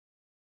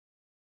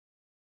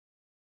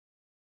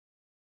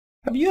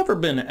Have you ever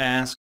been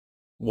asked,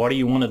 what do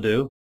you want to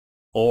do?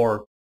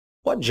 Or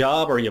what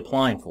job are you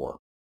applying for?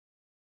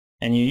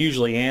 And you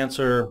usually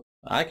answer,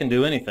 I can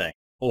do anything.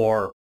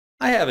 Or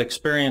I have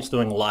experience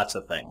doing lots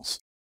of things.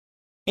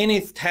 Any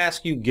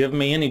task you give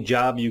me, any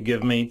job you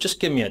give me,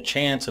 just give me a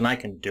chance and I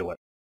can do it.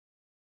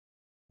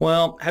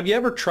 Well, have you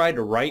ever tried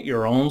to write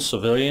your own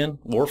civilian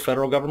or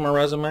federal government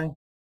resume,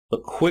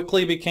 but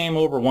quickly became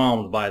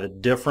overwhelmed by the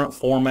different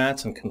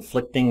formats and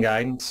conflicting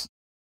guidance?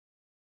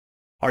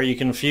 Are you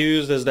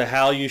confused as to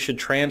how you should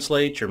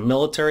translate your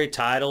military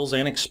titles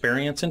and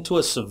experience into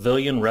a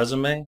civilian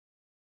resume,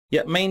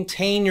 yet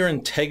maintain your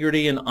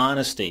integrity and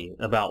honesty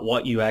about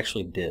what you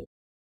actually did?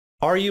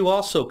 Are you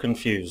also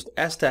confused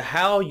as to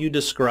how you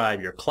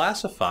describe your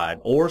classified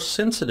or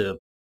sensitive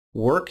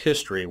work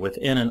history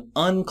within an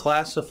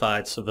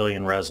unclassified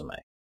civilian resume?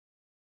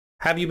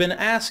 Have you been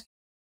asked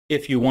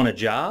if you want a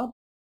job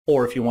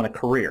or if you want a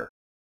career,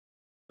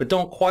 but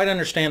don't quite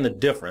understand the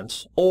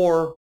difference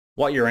or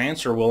what your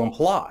answer will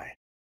imply?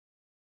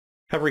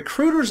 Have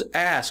recruiters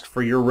asked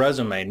for your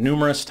resume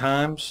numerous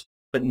times,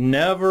 but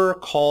never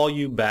call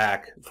you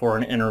back for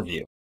an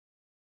interview?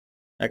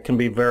 That can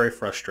be very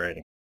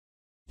frustrating.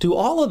 Do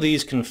all of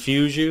these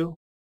confuse you?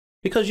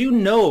 Because you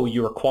know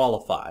you are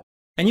qualified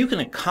and you can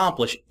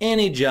accomplish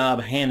any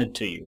job handed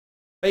to you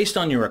based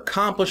on your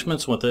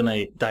accomplishments within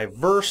a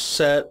diverse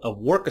set of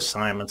work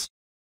assignments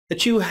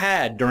that you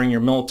had during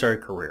your military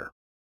career.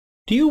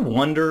 Do you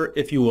wonder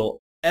if you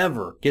will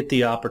ever get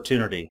the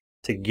opportunity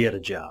to get a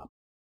job?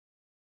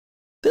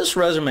 This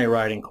resume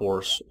writing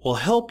course will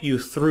help you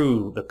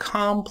through the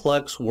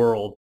complex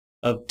world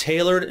of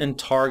tailored and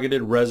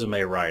targeted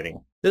resume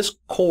writing. This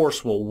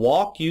course will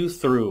walk you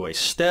through a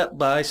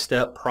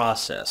step-by-step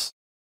process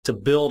to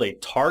build a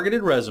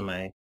targeted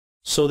resume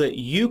so that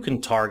you can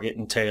target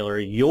and tailor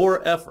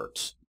your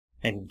efforts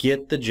and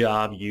get the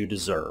job you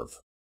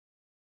deserve.